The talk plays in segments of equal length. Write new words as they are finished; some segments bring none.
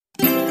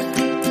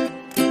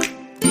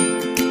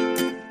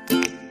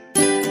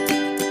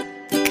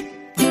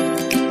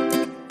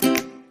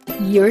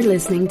You're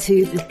listening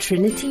to the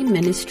Trinity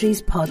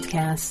Ministries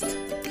podcast.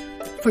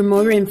 For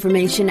more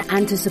information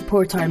and to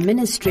support our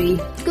ministry,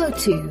 go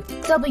to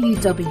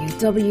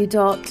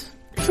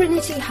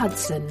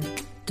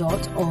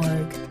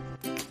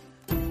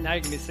www.trinityhudson.org. Now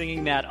you can be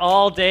singing that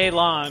all day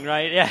long,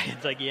 right? Yeah,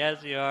 it's like,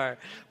 yes, you are.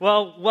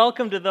 Well,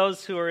 welcome to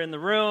those who are in the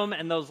room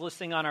and those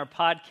listening on our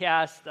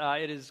podcast.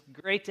 It is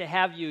great to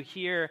have you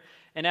here.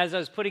 And as I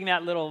was putting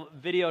that little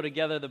video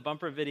together, the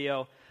bumper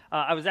video,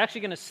 I was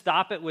actually going to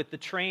stop it with the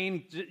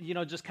train,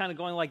 just kind of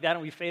going like that,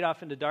 and we fade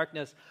off into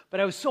darkness.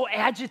 But I was so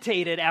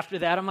agitated after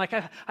that. I'm like,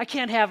 I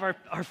can't have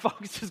our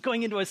folks just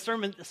going into a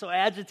sermon so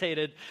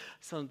agitated.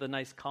 So the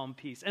nice, calm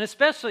peace. And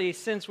especially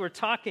since we're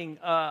talking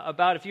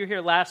about, if you were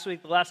here last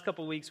week, the last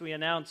couple of weeks, we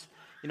announced,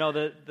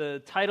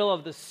 the title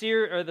of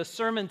the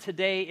sermon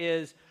today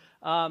is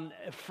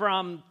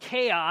From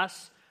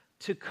Chaos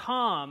to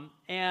Calm.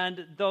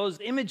 And those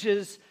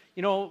images,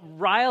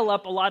 rile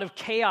up a lot of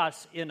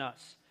chaos in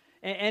us.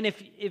 And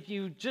if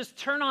you just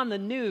turn on the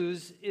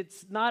news,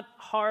 it's not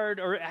hard,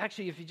 or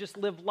actually if you just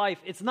live life,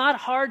 it's not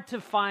hard to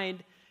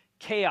find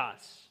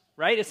chaos,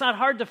 right? It's not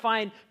hard to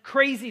find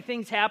crazy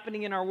things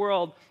happening in our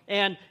world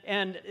and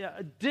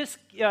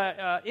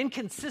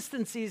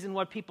inconsistencies in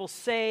what people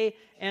say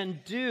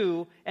and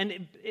do.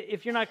 And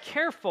if you're not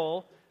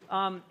careful,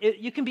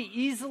 you can be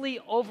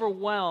easily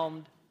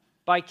overwhelmed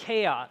by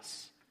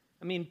chaos.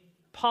 I mean,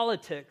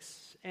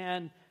 politics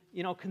and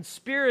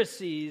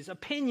conspiracies,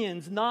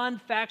 opinions,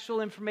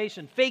 non-factual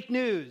information, fake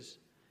news,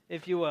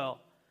 if you will.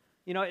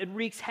 It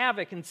wreaks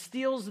havoc and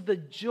steals the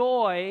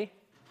joy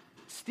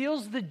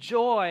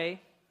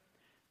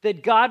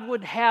that God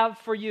would have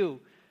for you.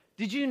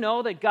 Did you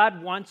know that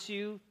God wants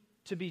you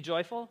to be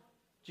joyful?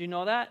 Do you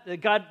know that? That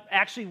God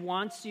actually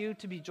wants you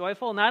to be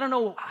joyful? And I don't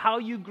know how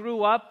you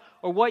grew up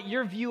or what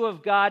your view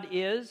of God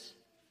is,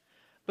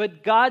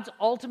 but God's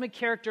ultimate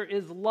character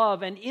is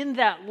love, and in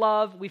that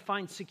love, we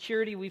find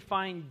security, we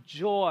find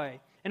joy.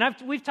 And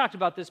we've talked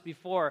about this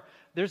before.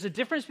 There's a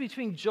difference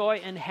between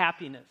joy and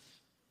happiness.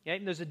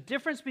 Okay? There's a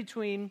difference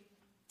between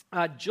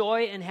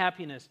joy and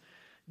happiness.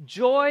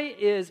 Joy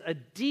is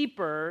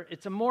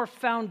it's a more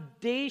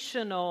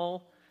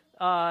foundational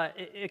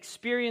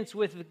experience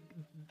with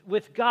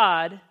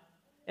God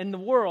and the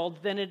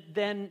world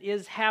than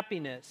is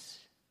happiness.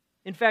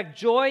 In fact,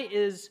 joy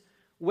is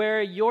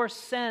where your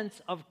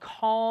sense of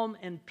calm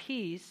and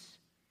peace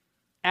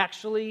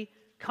actually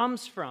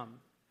comes from.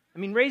 I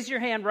mean, raise your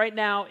hand right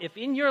now if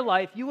in your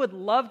life you would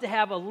love to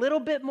have a little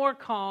bit more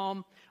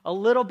calm, a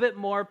little bit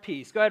more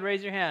peace. Go ahead,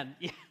 raise your hand.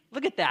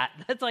 Look at that.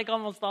 That's like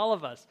almost all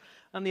of us.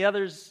 And the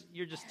others,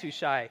 you're just too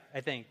shy,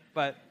 I think.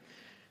 But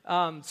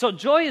so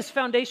joy is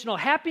foundational.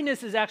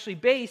 Happiness is actually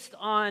based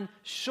on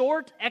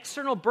short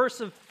external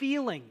bursts of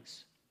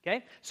feelings.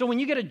 Okay? So when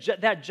you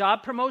get that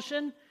job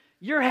promotion,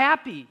 you're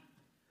happy.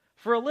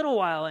 For a little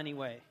while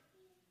anyway.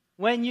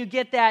 When you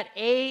get that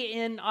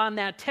A on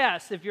that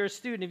test, if you're a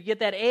student, if you get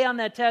that A on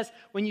that test,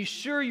 when you're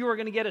sure you are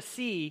going to get a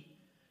C,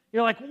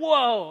 you're like,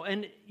 whoa,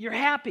 and you're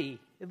happy,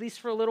 at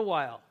least for a little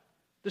while.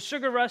 The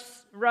sugar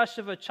rush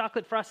of a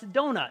chocolate frosted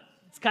donut,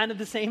 it's kind of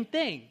the same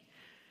thing.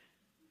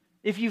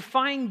 If you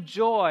find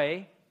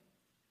joy,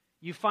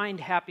 you find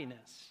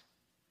happiness.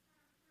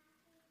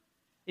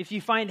 If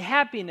you find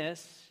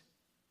happiness,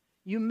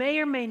 you may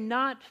or may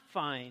not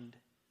find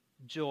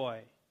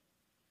joy.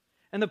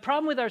 And the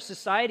problem with our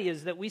society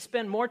is that we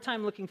spend more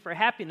time looking for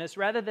happiness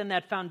rather than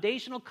that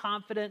foundational,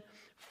 confident,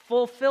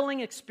 fulfilling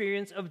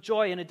experience of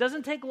joy. And it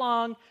doesn't take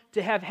long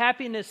to have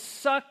happiness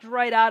sucked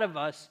right out of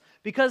us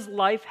because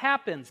life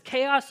happens.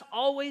 Chaos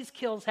always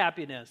kills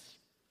happiness,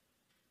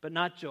 but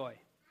not joy.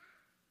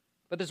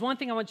 But there's one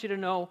thing I want you to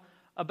know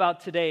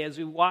about today as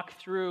we walk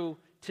through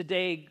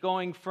today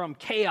going from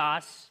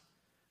chaos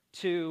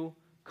to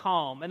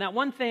calm. And that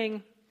one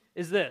thing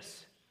is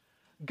this: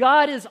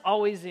 God is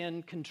always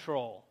in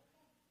control.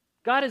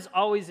 God is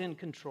always in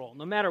control.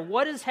 No matter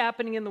what is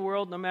happening in the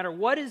world, no matter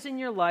what is in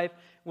your life,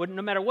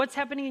 no matter what's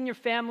happening in your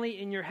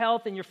family, in your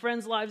health, in your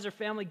friends' lives or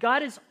family,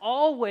 God is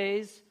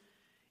always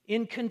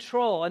in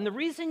control. And the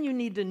reason you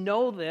need to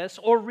know this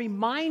or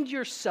remind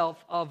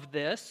yourself of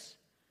this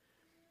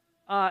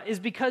is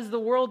because the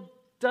world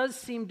does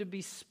seem to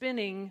be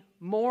spinning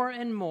more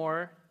and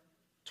more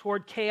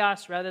toward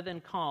chaos rather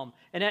than calm.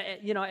 And,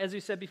 as we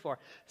said before,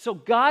 so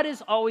God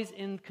is always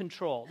in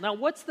control. Now,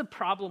 what's the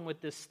problem with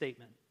this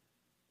statement?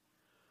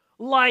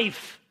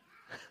 Life,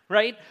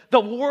 right? The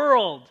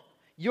world,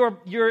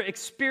 your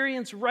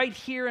experience right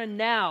here and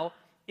now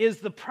is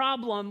the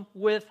problem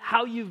with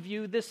how you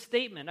view this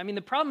statement. I mean,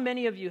 the problem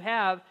many of you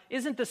have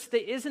isn't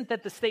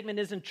that the statement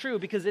isn't true,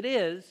 because it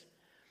is.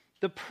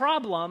 The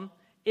problem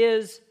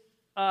is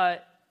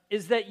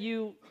that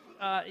you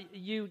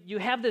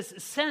have this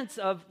sense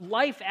of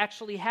life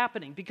actually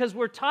happening, because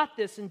we're taught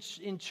this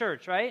in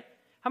church, right?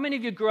 How many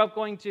of you grew up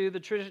going to the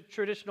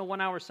traditional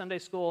 1-hour Sunday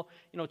school,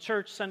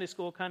 church Sunday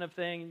school kind of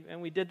thing,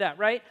 and we did that,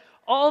 right?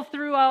 All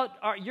throughout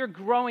your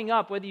growing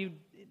up, whether you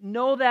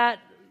know that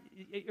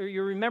or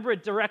you remember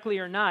it directly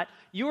or not,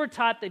 you were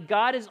taught that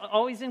God is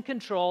always in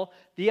control.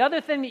 The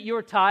other thing that you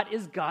were taught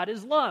is God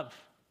is love.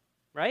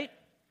 right?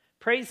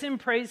 Praise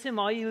him,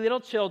 all you little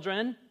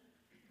children.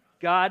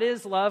 God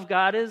is love,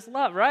 God is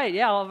love. Right,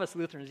 yeah, all of us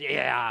Lutherans,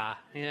 yeah.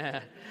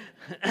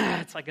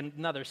 It's like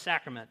another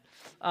sacrament.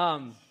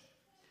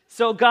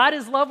 So God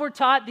is love, we're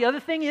taught. The other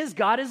thing is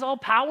God is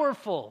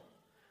all-powerful.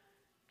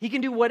 He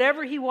can do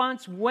whatever he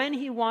wants, when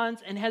he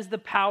wants, and has the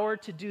power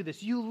to do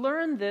this. You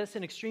learn this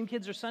in Extreme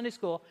Kids or Sunday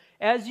School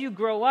as you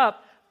grow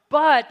up,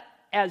 but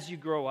as you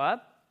grow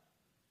up,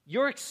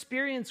 your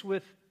experience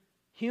with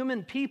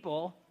human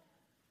people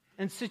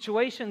and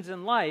situations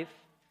in life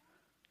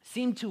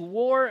seem to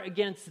war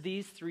against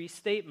these three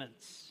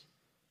statements.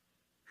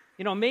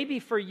 You know,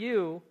 maybe for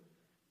you,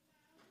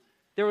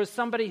 there was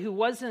somebody who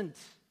wasn't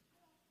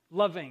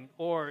loving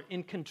or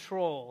in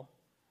control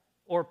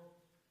or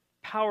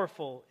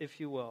powerful, if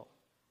you will.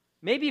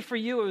 Maybe for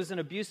you it was an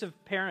abusive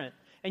parent,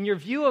 and your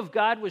view of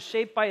God was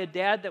shaped by a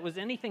dad that was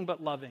anything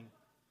but loving.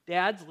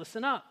 Dads,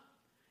 listen up.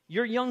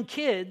 Your young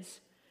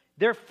kids,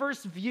 their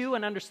first view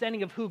and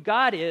understanding of who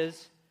God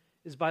is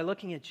by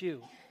looking at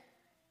you.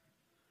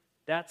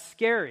 That's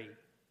scary.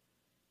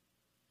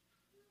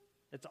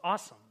 It's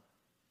awesome.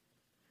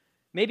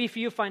 Maybe for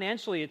you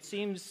financially, it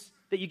seems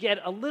that you get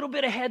a little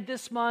bit ahead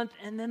this month,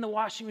 and then the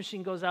washing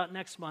machine goes out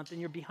next month, and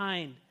you're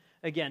behind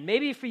again.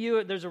 Maybe for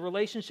you, there's a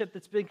relationship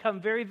that's become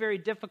very, very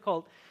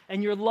difficult,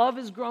 and your love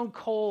has grown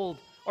cold,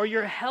 or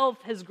your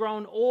health has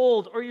grown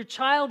old, or your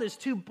child is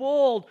too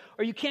bold,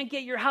 or you can't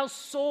get your house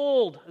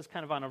sold. It's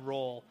kind of on a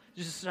roll,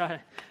 just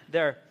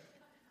there.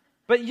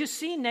 But you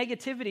see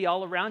negativity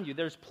all around you.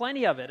 There's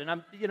plenty of it.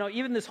 And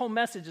even this whole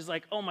message is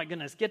like, oh my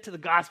goodness, get to the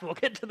gospel,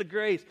 get to the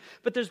grace.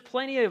 But there's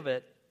plenty of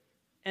it.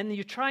 And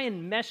you try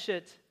and mesh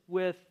it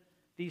with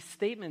these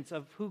statements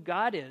of who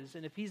God is.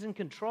 And if he's in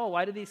control,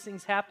 why do these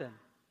things happen?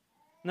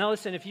 Now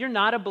listen, if you're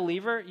not a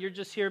believer, you're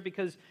just here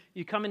because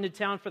you come into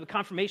town for the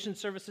confirmation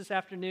service this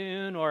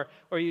afternoon, or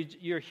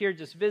you're here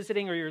just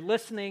visiting, or you're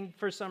listening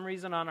for some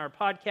reason on our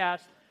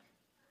podcast,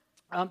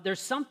 there's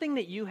something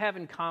that you have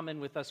in common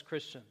with us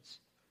Christians.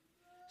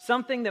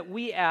 Something that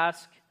we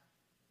ask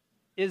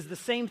is the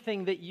same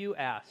thing that you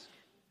ask.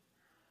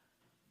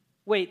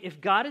 Wait, if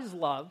God is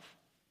love,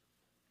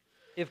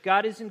 if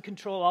God is in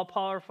control,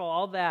 all-powerful,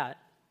 all that,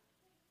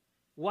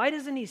 why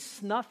doesn't he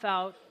snuff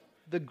out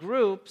the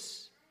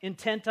groups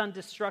intent on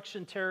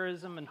destruction,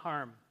 terrorism, and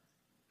harm?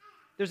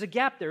 There's a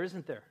gap there,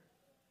 isn't there?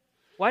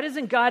 Why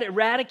doesn't God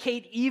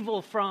eradicate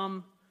evil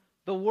from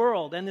the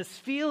world? And this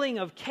feeling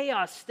of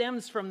chaos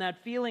stems from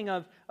that feeling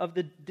of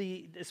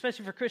the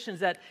especially for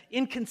Christians, that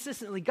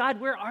inconsistently, God,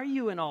 where are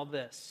you in all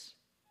this?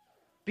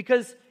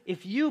 Because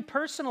if you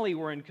personally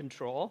were in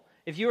control,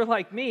 if you were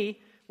like me,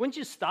 wouldn't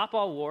you stop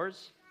all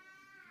wars?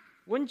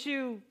 Wouldn't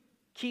you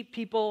keep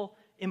people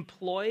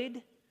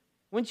employed?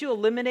 Wouldn't you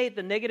eliminate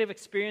the negative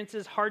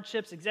experiences,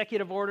 hardships,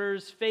 executive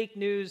orders, fake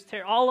news,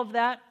 all of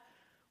that?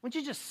 Wouldn't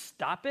you just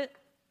stop it?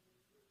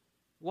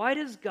 Why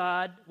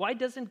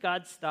doesn't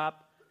God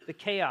stop the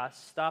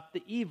chaos, stop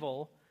the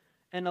evil,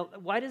 and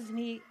why doesn't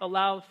he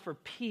allow for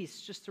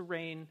peace just to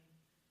reign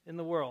in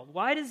the world?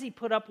 Why does he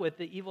put up with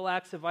the evil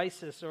acts of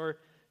ISIS or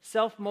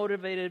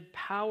self-motivated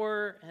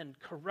power and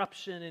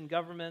corruption in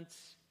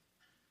governments?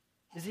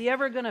 Is he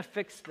ever going to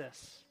fix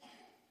this?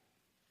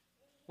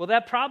 Well,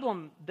 that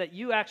problem that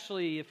you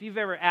actually, if you've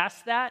ever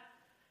asked that,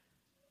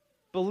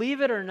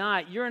 believe it or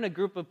not, you're in a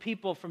group of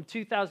people from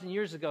 2,000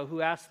 years ago who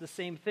asked the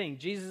same thing.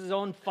 Jesus'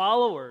 own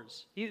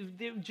followers.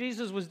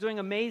 Jesus was doing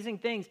amazing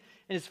things,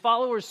 and his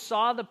followers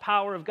saw the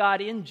power of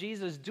God in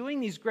Jesus doing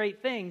these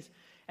great things,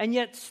 and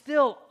yet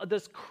still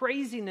this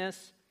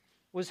craziness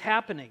was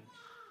happening.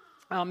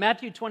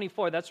 Matthew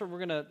 24, that's what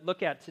we're going to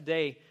look at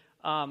today.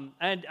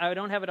 And I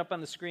don't have it up on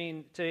the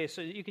screen today,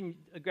 so you can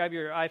grab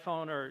your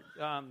iPhone or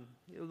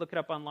look it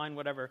up online,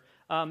 whatever.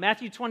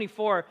 Matthew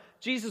 24,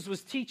 Jesus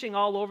was teaching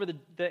all over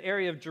the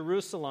area of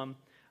Jerusalem,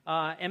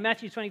 and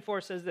Matthew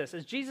 24 says this: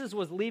 as Jesus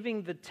was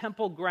leaving the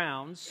temple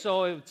grounds,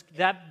 so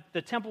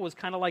the temple was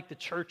kind of like the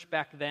church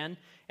back then,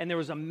 and there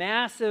was a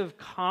massive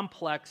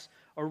complex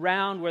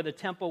around where the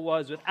temple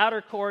was, with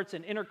outer courts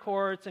and inner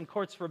courts and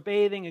courts for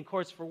bathing and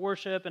courts for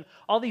worship and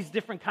all these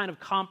different kind of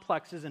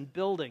complexes and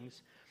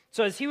buildings.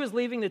 So as he was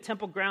leaving the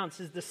temple grounds,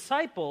 his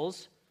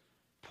disciples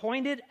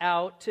pointed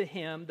out to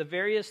him the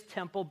various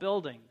temple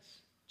buildings.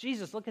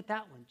 Jesus, look at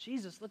that one.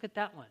 Jesus, look at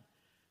that one.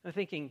 I'm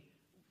thinking,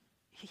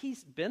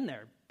 he's been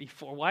there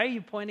before. Why are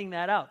you pointing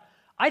that out?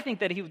 I think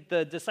that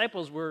the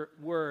disciples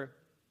were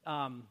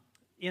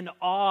in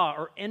awe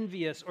or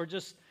envious or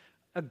just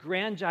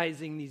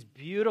aggrandizing these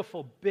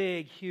beautiful,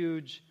 big,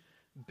 huge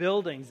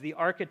buildings, the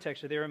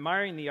architecture. They were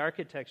admiring the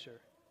architecture.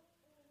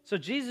 So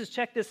Jesus,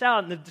 check this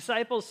out, and the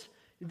disciples...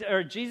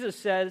 or Jesus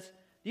says,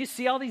 do you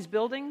see all these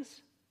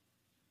buildings?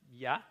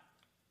 Yeah.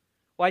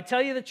 Well, I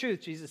tell you the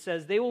truth, Jesus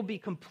says, they will be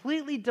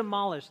completely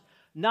demolished.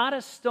 Not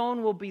a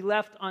stone will be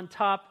left on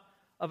top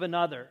of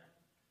another.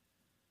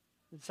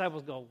 The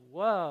disciples go,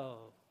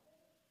 whoa.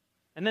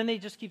 And then he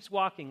just keeps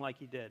walking like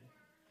he did.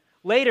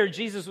 Later,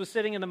 Jesus was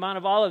sitting in the Mount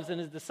of Olives, and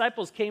his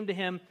disciples came to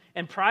him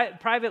and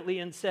privately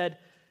and said,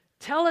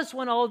 Tell us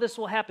when all of this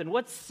will happen.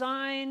 What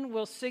sign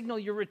will signal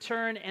your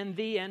return and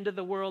the end of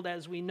the world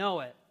as we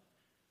know it?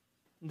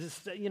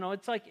 This,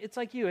 it's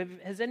like you.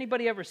 Has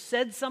anybody ever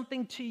said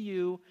something to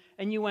you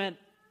and you went,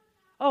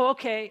 oh,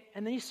 okay,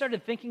 and then you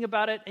started thinking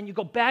about it and you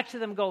go back to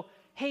them and go,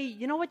 hey,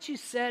 you know what you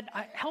said?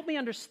 Help me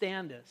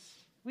understand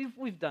this.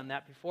 We've done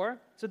that before.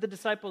 So the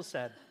disciples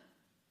said,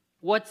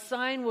 what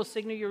sign will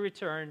signal your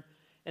return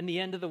and the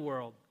end of the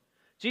world?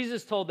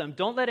 Jesus told them,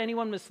 don't let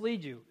anyone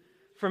mislead you.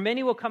 For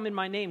many will come in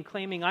my name,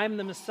 claiming I am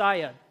the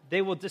Messiah.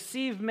 They will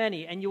deceive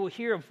many, and you will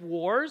hear of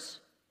wars.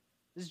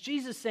 This is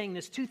Jesus saying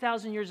this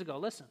 2,000 years ago.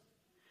 Listen.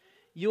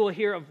 You will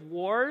hear of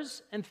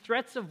wars and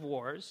threats of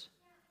wars,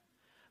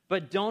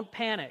 but don't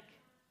panic.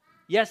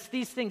 Yes,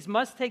 these things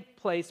must take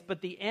place,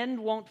 but the end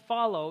won't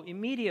follow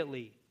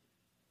immediately.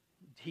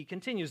 He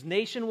continues,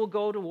 nation will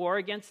go to war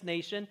against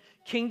nation,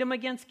 kingdom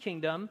against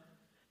kingdom.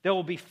 There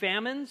will be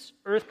famines,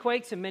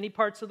 earthquakes in many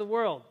parts of the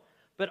world.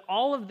 But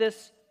all of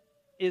this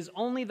is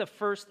only the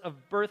first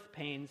of birth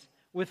pains,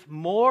 with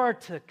more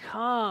to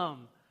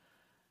come.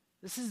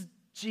 This is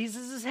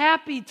Jesus'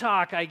 happy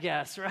talk, I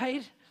guess,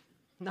 right?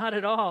 Not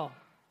at all.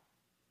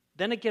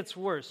 Then it gets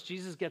worse.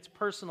 Jesus gets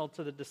personal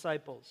to the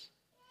disciples.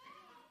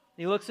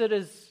 He looks at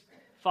his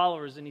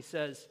followers and he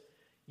says,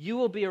 you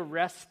will be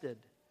arrested,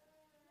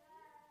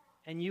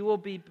 and you will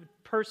be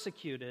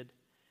persecuted,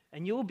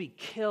 and you will be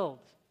killed.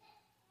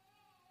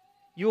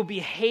 You will be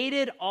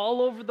hated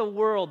all over the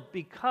world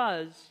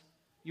because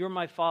you're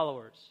my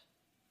followers.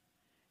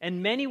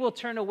 And many will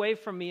turn away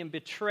from me and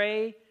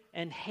betray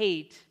and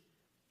hate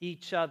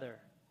each other.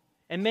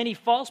 And many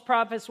false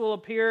prophets will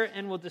appear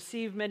and will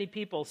deceive many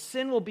people.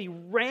 Sin will be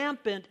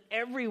rampant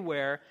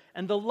everywhere,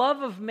 and the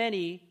love of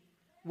many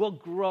will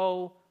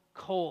grow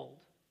cold.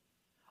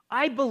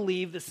 I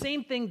believe the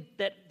same thing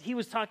that he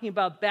was talking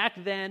about back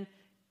then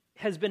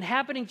has been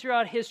happening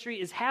throughout history,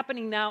 is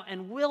happening now,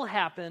 and will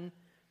happen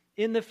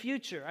in the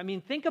future. I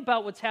mean, think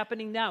about what's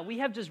happening now. We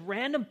have just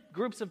random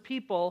groups of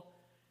people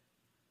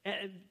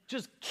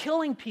just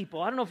killing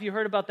people. I don't know if you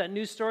heard about that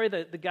news story,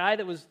 the guy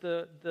that was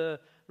the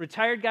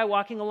retired guy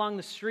walking along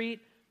the street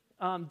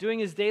doing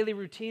his daily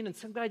routine, and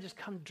some guy just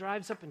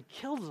drives up and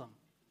kills him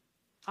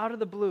out of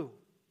the blue.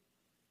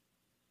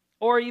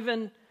 Or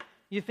even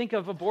you think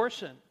of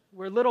abortion,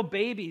 where little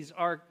babies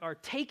are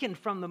taken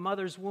from the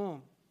mother's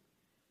womb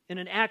in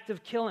an act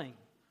of killing.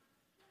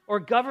 Or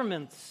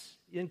governments,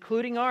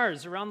 including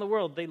ours around the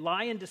world, they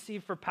lie and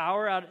deceive for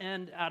power out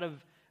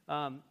of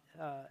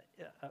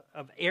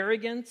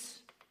arrogance.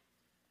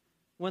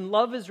 When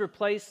love is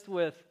replaced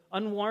with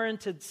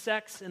unwarranted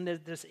sex and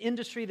this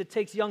industry that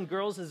takes young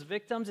girls as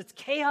victims, it's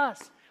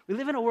chaos. We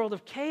live in a world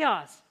of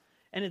chaos,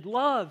 and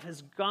love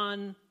has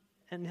gone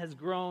and has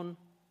grown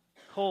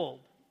cold.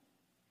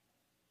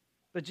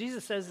 But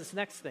Jesus says this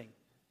next thing.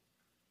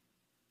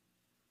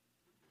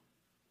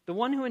 The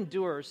one who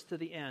endures to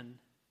the end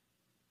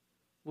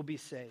will be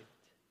saved.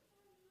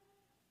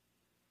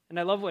 And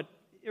I love what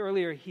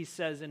earlier he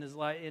says in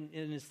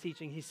his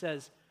teaching. He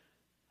says,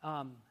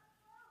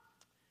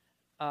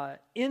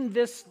 in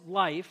this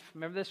life,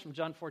 remember this from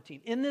John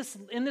 14, in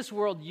this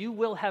world you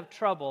will have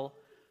trouble,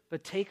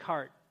 but take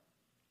heart.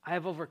 I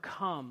have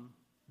overcome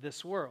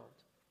this world.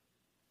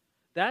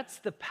 That's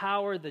the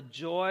power, the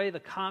joy,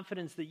 the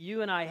confidence that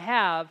you and I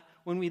have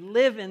when we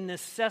live in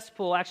this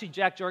cesspool. Actually,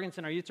 Jack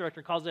Jorgensen, our youth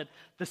director, calls it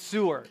the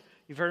sewer.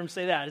 You've heard him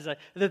say that,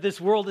 that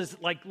this world is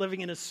like living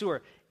in a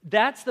sewer.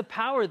 That's the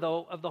power,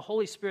 though, of the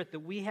Holy Spirit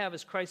that we have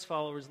as Christ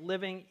followers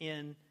living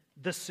in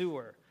the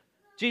sewer.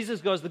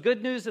 Jesus goes, the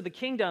good news of the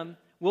kingdom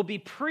will be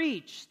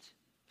preached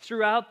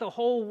throughout the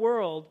whole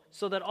world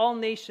so that all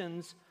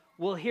nations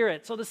will hear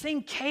it. So the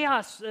same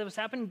chaos that was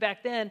happening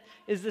back then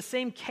is the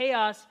same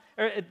chaos,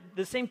 or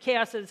the same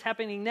chaos that is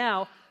happening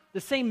now. The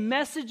same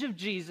message of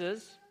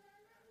Jesus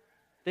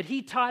that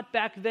he taught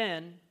back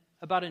then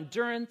about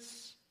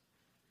endurance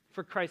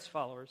for Christ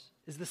followers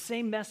is the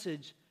same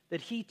message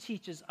that he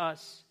teaches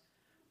us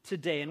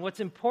today. And what's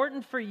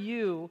important for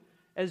you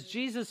as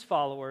Jesus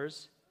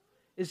followers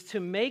is to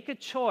make a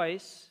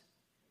choice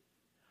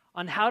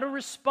on how to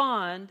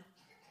respond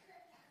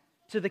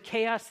to the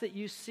chaos that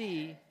you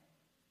see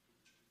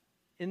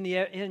in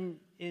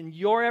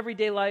your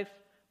everyday life,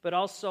 but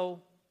also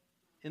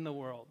in the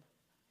world.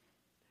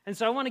 And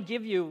so I want to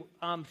give you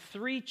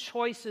 3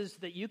 choices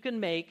that you can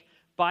make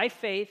by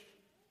faith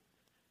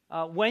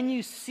when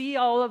you see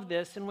all of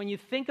this and when you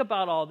think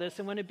about all this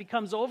and when it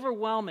becomes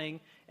overwhelming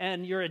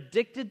and you're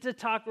addicted to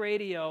talk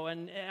radio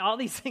and all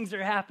these things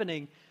are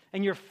happening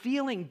and you're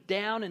feeling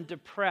down and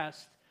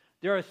depressed.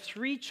 There are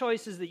 3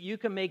 choices that you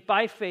can make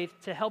by faith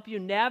to help you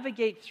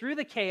navigate through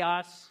the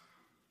chaos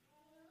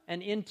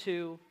and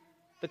into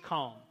the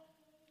calm.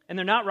 And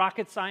they're not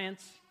rocket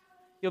science.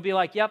 You'll be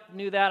like, yep,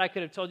 knew that. I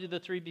could have told you the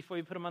 3 before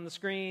you put them on the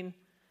screen.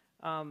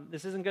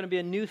 This isn't going to be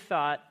a new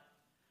thought,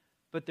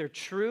 but they're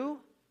true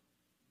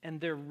and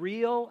they're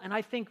real. And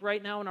I think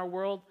right now in our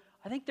world,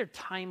 I think they're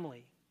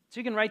timely. So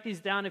you can write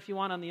these down if you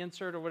want on the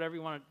insert or whatever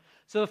you want.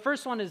 So the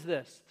first one is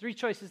this, 3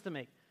 choices to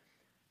make.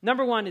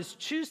 Number 1 is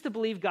choose to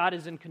believe God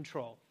is in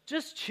control.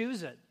 Just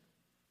choose it.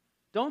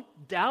 Don't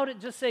doubt it.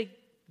 Just say,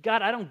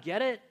 God, I don't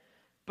get it,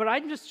 but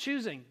I'm just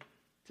choosing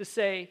to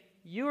say,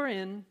 you are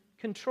in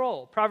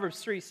control. Proverbs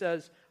 3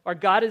 says, our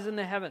God is in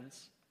the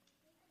heavens.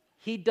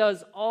 He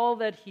does all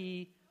that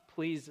he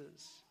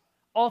pleases.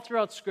 All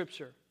throughout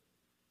Scripture.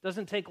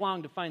 Doesn't take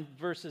long to find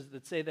verses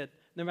that say that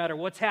no matter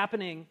what's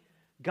happening,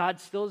 God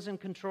still is in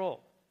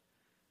control.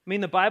 I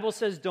mean, the Bible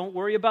says, don't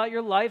worry about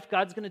your life.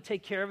 God's going to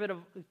take care of it,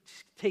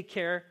 take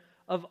care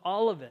of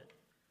all of it.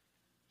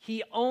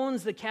 He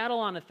owns the cattle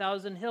on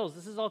 1,000 hills.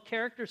 This is all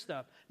character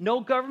stuff. No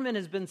government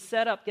has been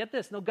set up, get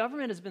this, no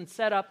government has been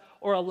set up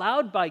or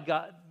allowed by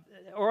God,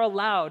 or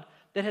allowed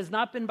that has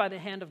not been by the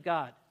hand of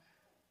God.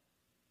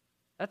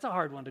 That's a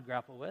hard one to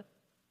grapple with.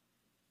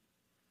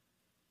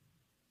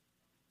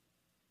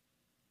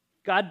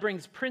 God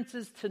brings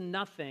princes to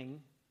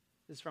nothing,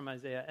 this is from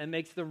Isaiah, and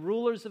makes the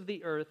rulers of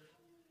the earth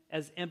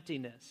as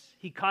emptiness.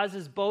 He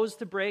causes bows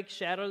to break,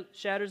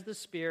 shatters the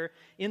spear.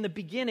 In the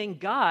beginning,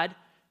 God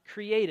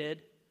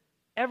created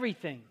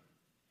everything.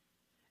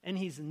 And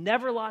he's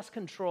never lost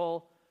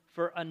control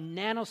for a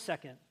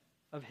nanosecond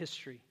of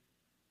history.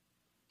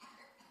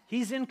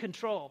 He's in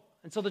control.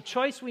 And so the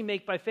choice we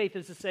make by faith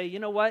is to say, you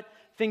know what?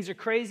 Things are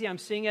crazy. I'm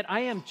seeing it.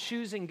 I am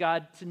choosing,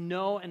 God, to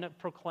know and to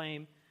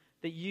proclaim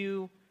that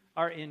you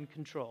are in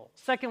control.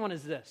 Second one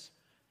is this.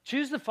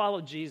 Choose to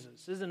follow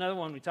Jesus. This is another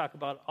one we talk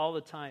about all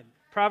the time.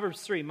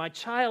 Proverbs 3, my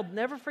child,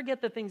 never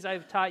forget the things I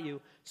have taught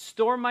you.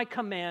 Store my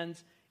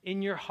commands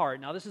in your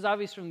heart. Now, this is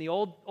obvious from the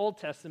Old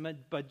Testament,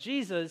 but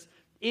Jesus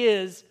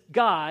is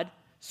God.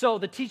 So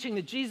the teaching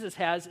that Jesus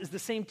has is the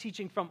same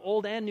teaching from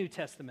Old and New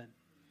Testament.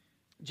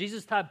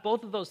 Jesus taught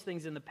both of those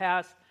things in the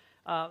past,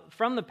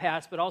 from the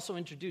past, but also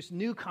introduced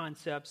new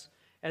concepts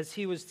as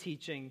he was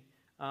teaching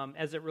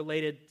as it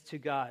related to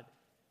God.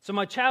 So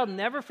my child,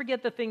 never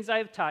forget the things I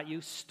have taught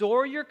you.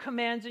 Store your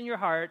commands in your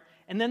heart.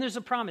 And then there's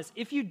a promise.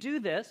 If you do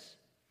this,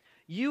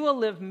 you will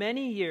live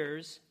many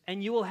years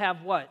and you will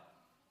have what?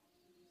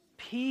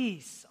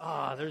 Peace.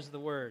 There's the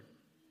word.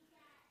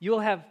 You will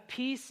have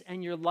peace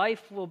and your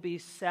life will be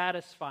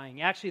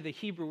satisfying. Actually, the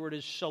Hebrew word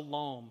is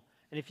shalom.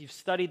 And if you've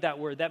studied that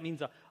word, that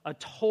means a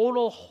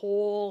total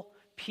whole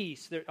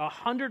peace.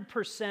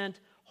 100%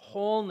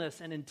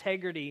 wholeness and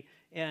integrity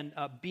and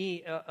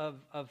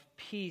of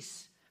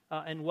peace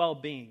and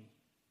well-being.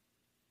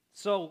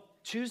 So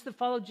choose to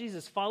follow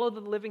Jesus. Follow the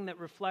living that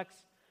reflects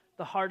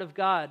the heart of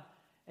God.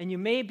 And you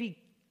may be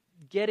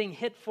getting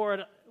hit for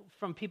it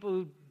from people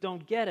who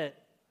don't get it,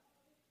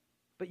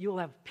 but you will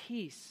have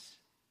peace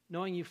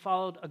knowing you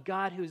followed a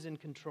God who is in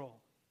control.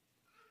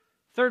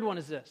 Third one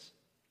is this.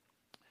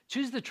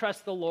 Choose to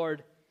trust the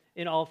Lord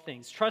in all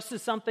things. Trust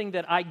is something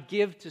that I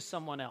give to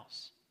someone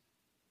else.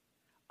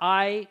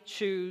 I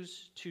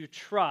choose to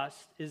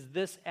trust is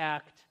this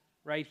act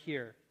right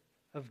here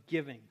of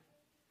giving.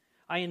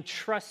 I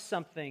entrust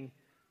something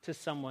to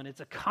someone.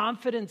 It's a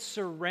confident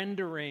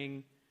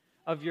surrendering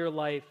of your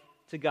life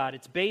to God.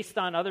 It's based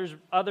on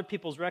other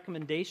people's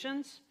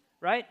recommendations,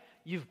 right?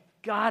 You've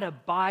got to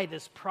buy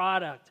this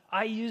product.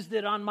 I used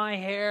it on my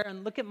hair,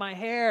 and look at my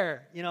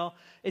hair. You know,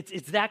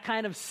 it's that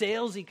kind of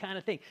salesy kind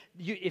of thing.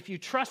 If you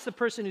trust the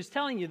person who's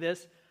telling you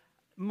this,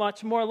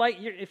 much more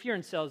if you're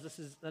in sales, this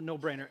is a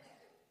no-brainer.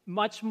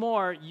 Much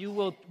more, you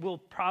will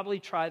probably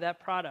try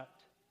that product.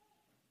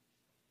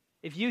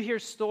 If you hear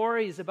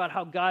stories about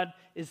how God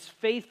is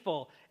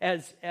faithful,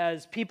 as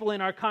people in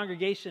our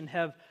congregation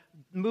have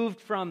moved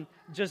from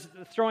just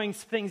throwing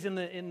things in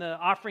the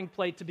offering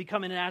plate to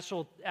becoming an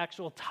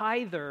actual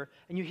tither,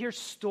 and you hear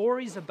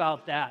stories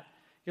about that,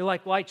 you're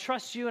like, well, I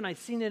trust you, and I've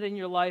seen it in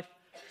your life,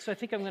 so I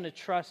think I'm going to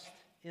trust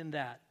in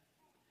that.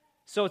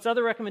 So it's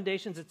other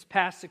recommendations. It's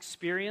past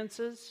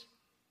experiences.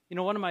 You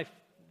know, one of my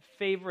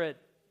favorite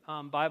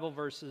Bible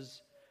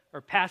verses or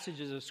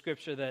passages of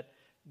Scripture that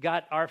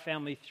got our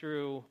family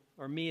through,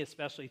 or me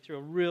especially, through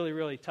a really,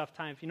 really tough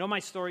time. If you know my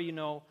story, you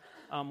know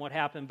what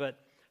happened. But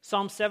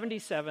Psalm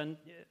 77,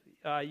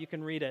 you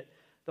can read it.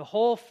 The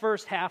whole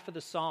first half of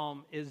the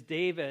psalm is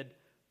David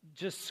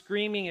just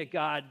screaming at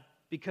God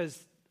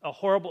because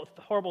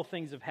horrible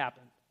things have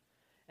happened.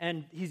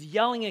 And he's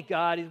yelling at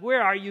God.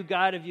 Where are you,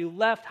 God? Have you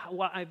left?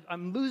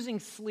 I'm losing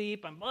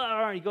sleep.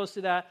 He goes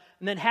through that.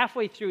 And then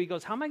halfway through, he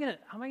goes, how am I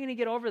going to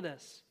get over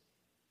this?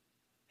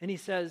 And he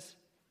says,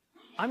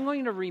 I'm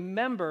going to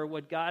remember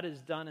what God has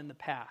done in the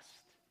past.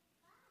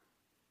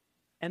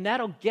 And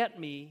that'll get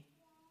me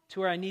to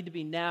where I need to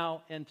be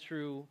now and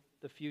through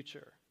the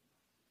future.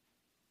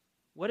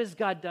 What has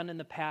God done in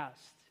the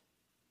past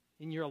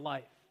in your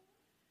life?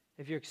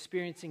 If you're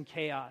experiencing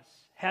chaos,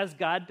 has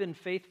God been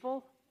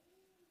faithful?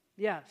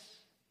 Yes.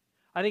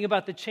 I think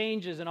about the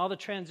changes and all the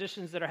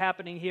transitions that are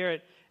happening here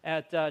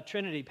at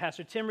Trinity.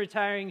 Pastor Tim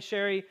retiring,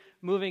 Sherry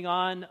moving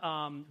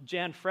on,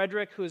 Jan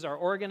Frederick, who is our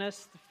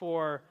organist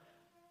for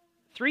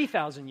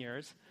 3,000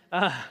 years,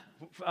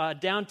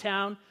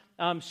 downtown.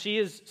 She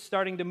is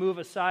starting to move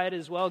aside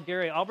as well.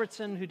 Gary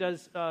Albertson, who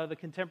does the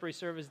contemporary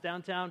service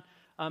downtown,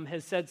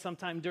 has said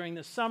sometime during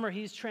the summer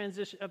he's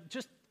transitioned.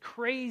 Just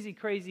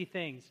crazy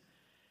things.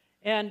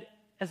 And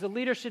as a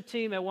leadership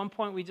team, at one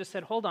point we just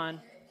said, hold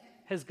on.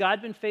 Has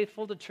God been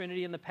faithful to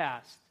Trinity in the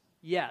past?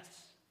 Yes.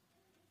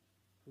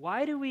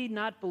 Why do we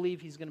not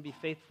believe he's going to be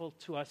faithful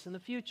to us in the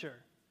future?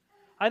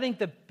 I think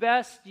the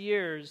best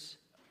years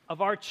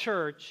of our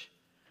church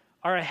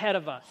are ahead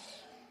of us.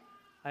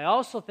 I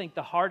also think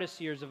the hardest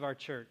years of our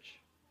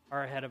church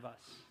are ahead of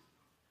us.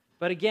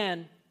 But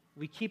again,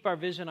 we keep our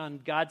vision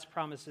on God's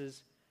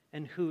promises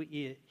and who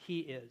he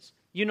is.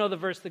 You know the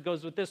verse that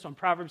goes with this one,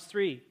 Proverbs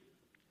 3,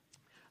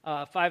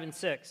 5 and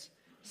 6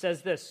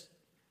 says this.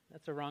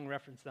 That's a wrong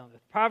reference down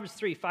there. Proverbs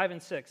 3, 5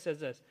 and 6 says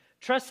this.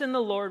 Trust in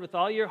the Lord with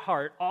all your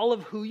heart, all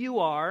of who you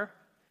are.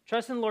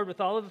 Trust in the Lord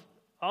with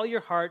all your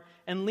heart,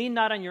 and lean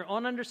not on your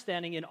own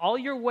understanding. In all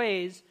your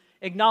ways,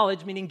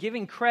 acknowledge, meaning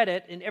giving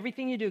credit. In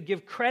everything you do,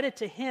 give credit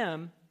to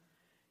him.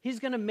 He's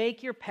going to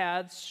make your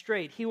paths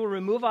straight. He will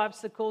remove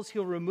obstacles.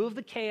 He'll remove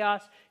the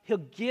chaos. He'll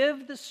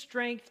give the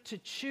strength to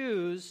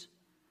choose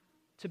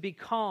to be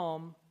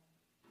calm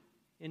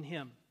in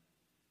him.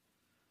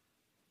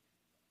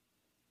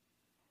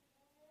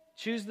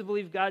 Choose to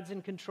believe God's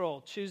in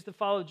control. Choose to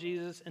follow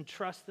Jesus and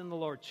trust in the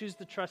Lord. Choose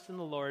to trust in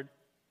the Lord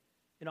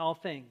in all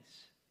things.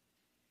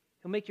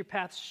 He'll make your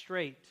path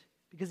straight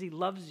because he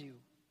loves you.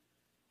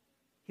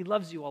 He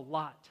loves you a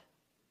lot.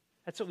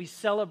 That's what we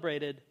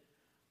celebrated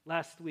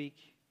last week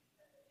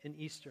in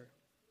Easter.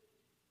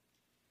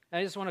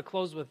 I just want to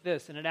close with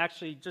this, and it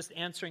actually just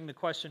answering the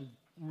question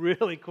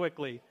really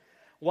quickly.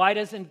 Why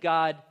doesn't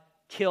God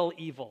kill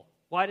evil?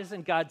 Why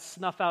doesn't God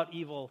snuff out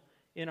evil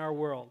in our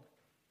world?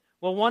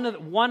 Well, one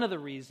of the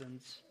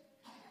reasons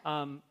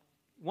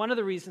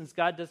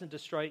God doesn't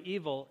destroy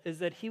evil is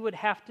that he would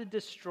have to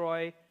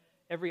destroy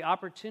every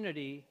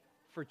opportunity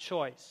for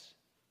choice.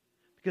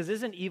 Because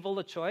isn't evil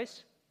a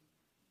choice?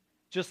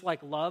 Just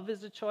like love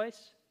is a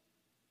choice?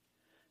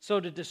 So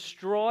to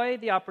destroy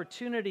the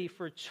opportunity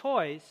for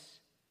choice,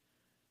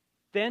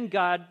 then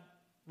God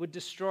would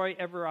destroy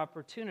every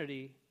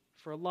opportunity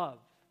for love.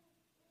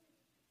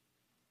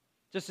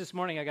 Just this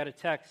morning I got a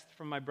text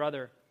from my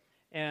brother,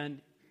 and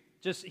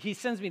he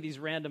sends me these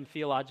random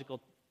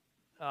theological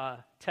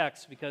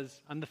texts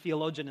because I'm the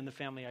theologian in the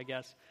family, I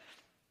guess.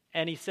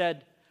 And he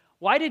said,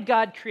 why did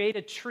God create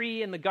a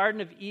tree in the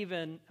Garden of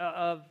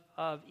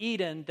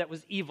Eden that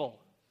was evil?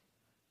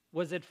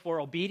 Was it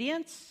for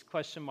obedience? ?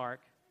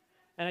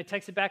 And I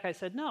texted back, I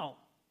said, no,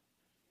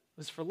 it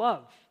was for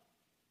love.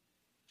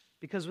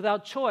 Because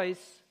without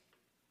choice,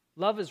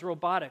 love is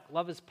robotic.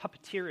 Love is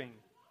puppeteering.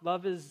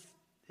 Love is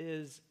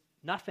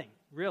nothing,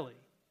 really.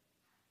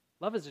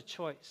 Love is a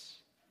choice.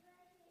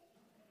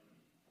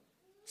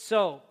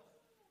 So,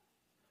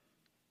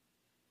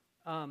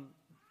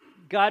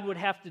 God would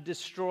have to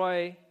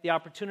destroy the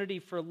opportunity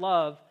for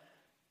love.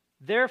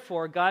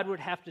 Therefore, God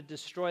would have to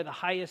destroy the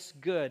highest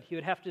good. He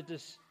would have to,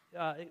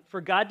 for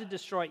God to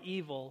destroy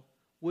evil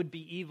would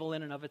be evil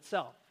in and of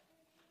itself.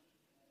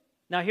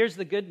 Now, here's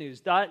the good news.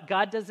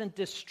 God doesn't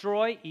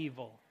destroy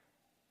evil.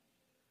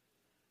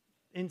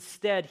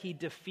 Instead, he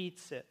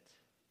defeats it.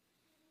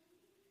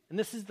 And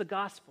this is the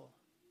gospel.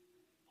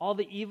 All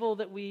the evil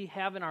that we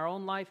have in our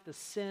own life, the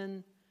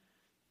sin,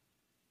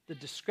 the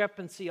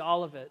discrepancy,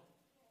 all of it,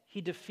 he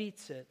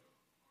defeats it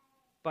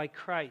by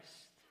Christ,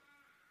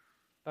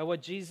 by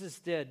what Jesus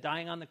did,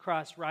 dying on the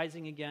cross,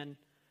 rising again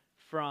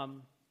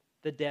from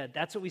the dead.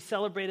 That's what we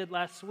celebrated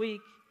last week,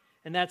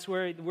 and that's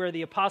where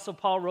the Apostle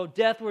Paul wrote,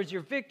 death, where's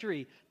your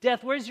victory?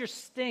 Death, where's your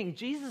sting?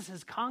 Jesus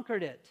has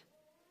conquered it.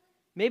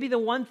 Maybe the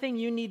one thing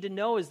you need to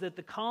know is that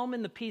the calm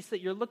and the peace that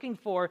you're looking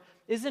for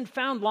isn't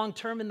found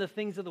long-term in the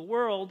things of the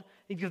world.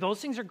 Those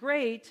things are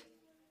great,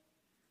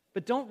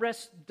 but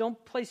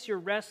don't place your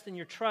rest and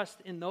your trust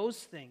in those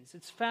things.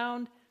 It's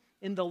found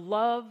in the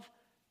love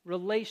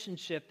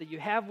relationship that you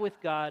have with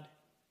God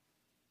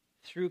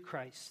through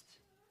Christ.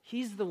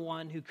 He's the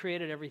one who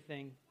created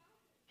everything.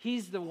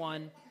 He's the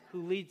one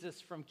who leads us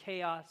from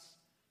chaos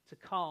to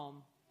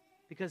calm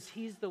because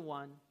he's the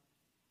one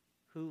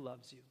who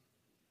loves you.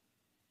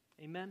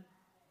 Amen?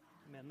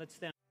 Amen. Let's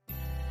stand.